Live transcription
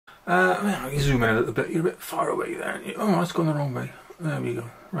You zoom in a little bit, you're a bit far away there. Oh, it's gone the wrong way. There we go.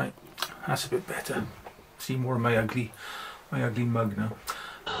 Right, that's a bit better. See more of my ugly mug now.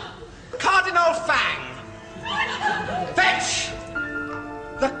 Cardinal Fang! Fetch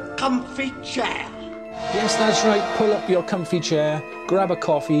the comfy chair. Yes, that's right. Pull up your comfy chair, grab a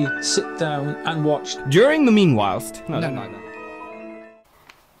coffee, sit down and watch. During the meanwhilest... No.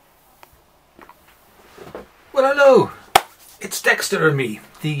 Well, hello! It's Dexter and me,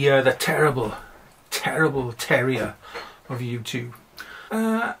 the terrible terrier of YouTube.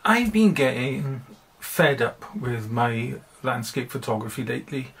 I've been getting fed up with my landscape photography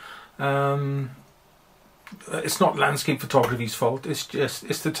lately. It's not landscape photography's fault, it's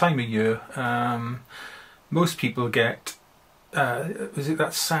the time of year. Most people get, is it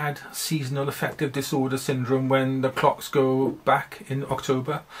that sad seasonal affective disorder syndrome when the clocks go back in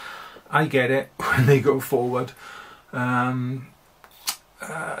October? I get it when they go forward.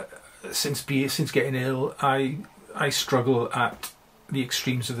 Since getting ill, I struggle at the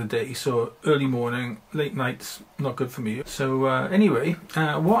extremes of the day. So early morning, late nights, not good for me. So anyway,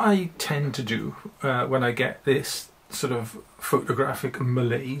 what I tend to do when I get this sort of photographic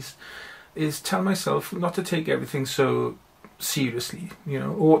malaise is tell myself not to take everything so seriously. You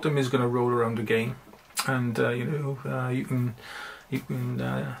know, autumn is going to roll around again, and you can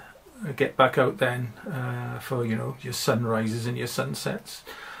get back out then for your sunrises and your sunsets.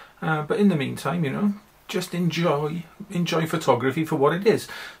 But in the meantime, just enjoy photography for what it is.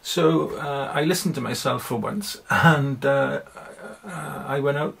 So I listened to myself for once, and I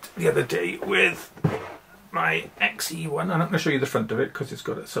went out the other day with my XE1, and I'm going to show you the front of it because it's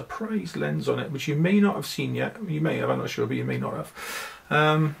got a surprise lens on it, which you may not have seen yet. You may have, I'm not sure, but you may not have.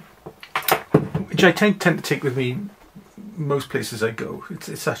 Which I tend to take with me most places I go.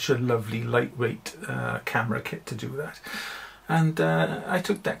 It's such a lovely lightweight camera kit to do that. And I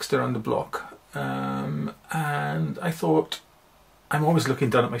took Dexter on the block, and I thought, I'm always looking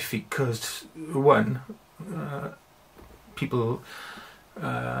down at my feet because one, people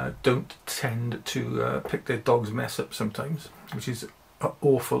don't tend to pick their dog's mess up sometimes, which is an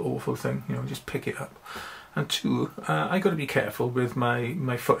awful thing. Just pick it up. And two, I got to be careful with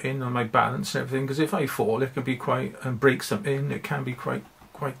my footing and my balance and everything, because if I fall, it can be and break something. It can be quite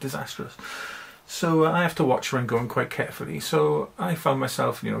disastrous. So I have to watch where I'm going quite carefully. So I found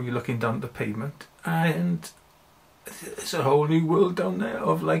myself, you're looking down at the pavement, and there's a whole new world down there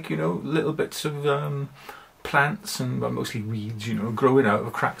of little bits of plants and mostly weeds, growing out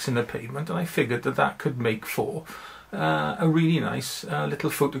of cracks in the pavement. And I figured that could make for a really nice little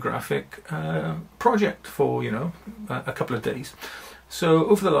photographic project for a couple of days. So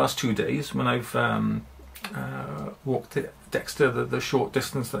over the last 2 days, when I've walked Dexter the short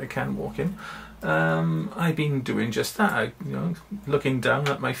distance that I can walk in, I've been doing just that. Looking down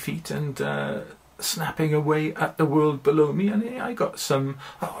at my feet and snapping away at the world below me. And I got some,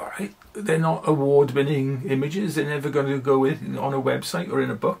 alright, they're not award-winning images, they're never going to go on a website or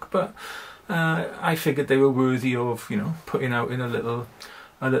in a book, but I figured they were worthy of putting out in a little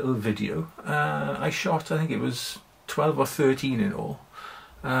video. I shot, I think it was 12 or 13 in all,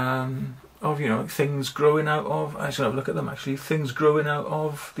 of things growing out of. I should have a look at them actually. Things growing out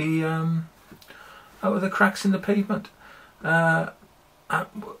of the cracks in the pavement.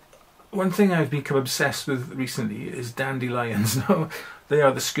 One thing I've become obsessed with recently is dandelions. Now, they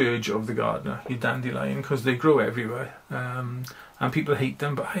are the scourge of the gardener, your dandelion, because they grow everywhere. And people hate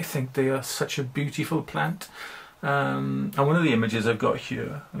them, but I think they are such a beautiful plant. And one of the images I've got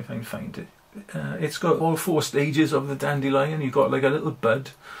here, if I can find it, it's got all 4 stages of the dandelion. You've got like a little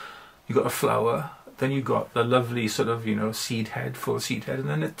bud, you've got a flower, then you've got the lovely sort of, seed head, full seed head, and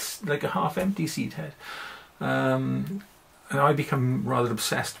then it's like a half-empty seed head. And I've become rather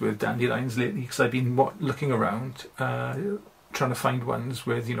obsessed with dandelions lately because I've been looking around, trying to find ones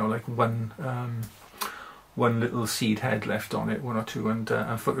with, like one little seed head left on it, 1 or 2, and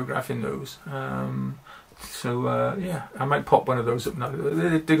photographing those. Yeah, I might pop one of those up now.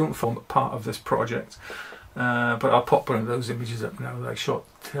 They don't form part of this project, but I'll pop one of those images up now that I shot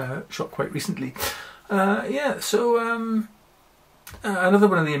quite recently. Another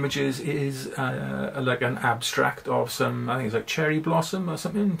one of the images is like an abstract of some, I think it's like cherry blossom or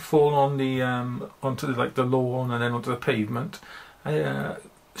something, fall on the onto the lawn and then onto the pavement.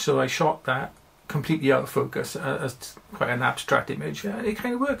 So I shot that completely out of focus as quite an abstract image. It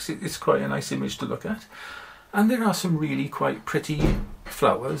kind of works. It's quite a nice image to look at. And there are some really quite pretty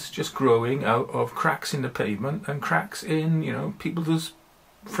flowers just growing out of cracks in the pavement and cracks in, people's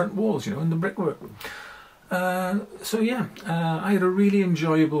front walls, in the brickwork. So yeah, I had a really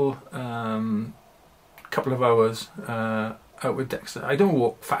enjoyable couple of hours out with Dexter. I don't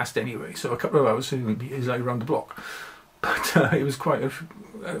walk fast anyway, so a couple of hours is like around the block. But it was quite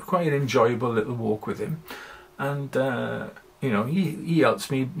an enjoyable little walk with him, and you know, he helps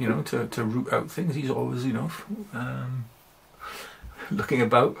me, you know, to root out things. He's always, you know, looking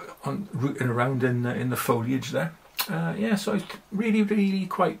about, rooting around in the foliage there. Yeah, so I was really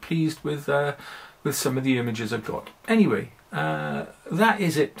quite pleased with some of the images I've got. Anyway, that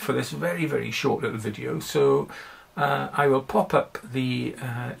is it for this very short little video. So I will pop up the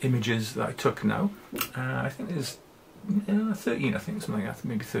images that I took now. I think there's 13, I think, something like that,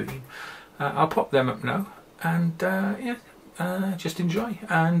 maybe 13. I'll pop them up now, and yeah, just enjoy.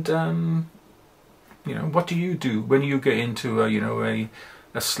 And you know, what do you do when you get into you know, a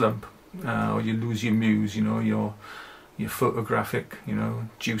slump, or you lose your muse, you know, your photographic, you know,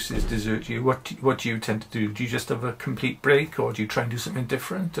 juices desert you? What do you tend to do? Do you just have a complete break, or do you try and do something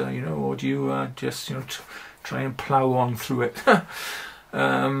different, you know, or do you just, you know, try and plough on through it?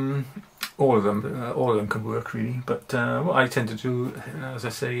 All of them can work, really. But what I tend to do, as I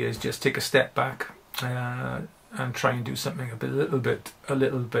say, is just take a step back and try and do something a little bit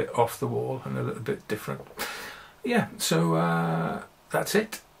off the wall and a little bit different. Yeah, so that's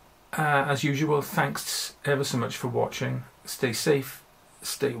it. As usual, thanks ever so much for watching. Stay safe,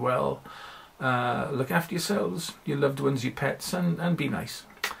 stay well, look after yourselves, your loved ones, your pets, and be nice.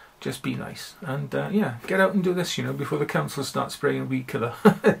 Just be nice. And yeah, get out and do this, you know, before the council starts spraying weed killer,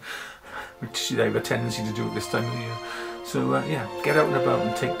 which they have a tendency to do at this time of the year. So yeah, get out and about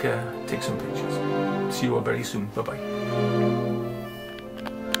and take some pictures. See you all very soon. Bye bye.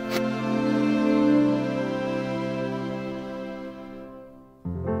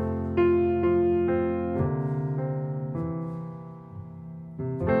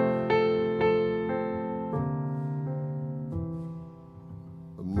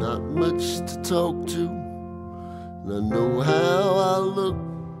 Not much to talk to, and I know how I look.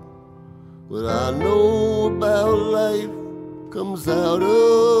 What I know about life comes out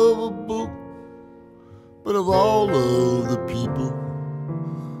of a book. But of all of the people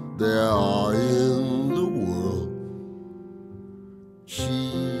there are in the world,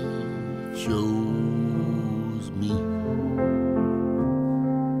 she chose me.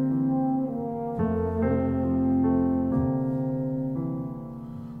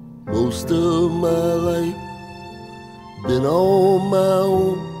 Most of my life been on my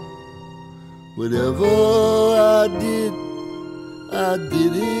own. Whatever I did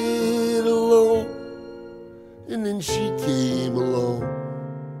it alone. And then she came along.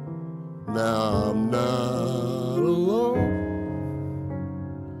 Now I'm not alone,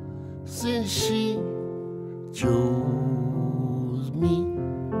 since she chose me.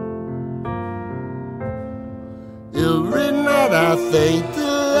 Every night I thank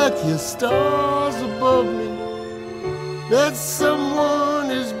the lucky stars above me that someone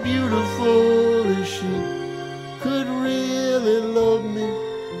as beautiful as she could really love me.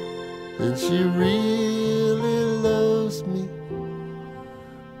 And she really loves me.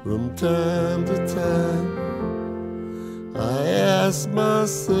 From time to time I ask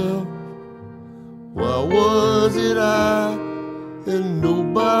myself, why was it I and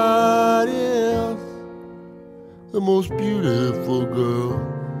nobody else? The most beautiful girl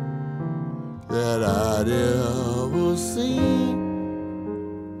that I'd ever seen.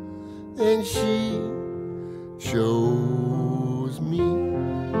 And she chose me.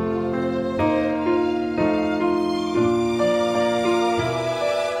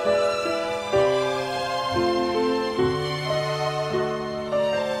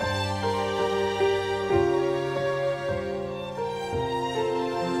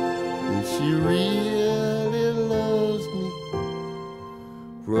 And she really loves me.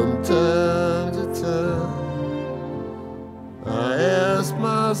 From time to time I ask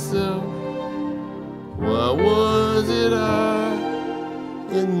myself, why was it I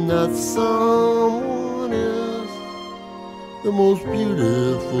and not someone else? The most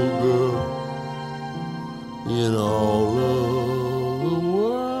beautiful girl in all of the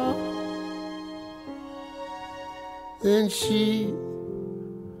world. And she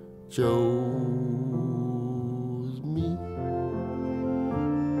chose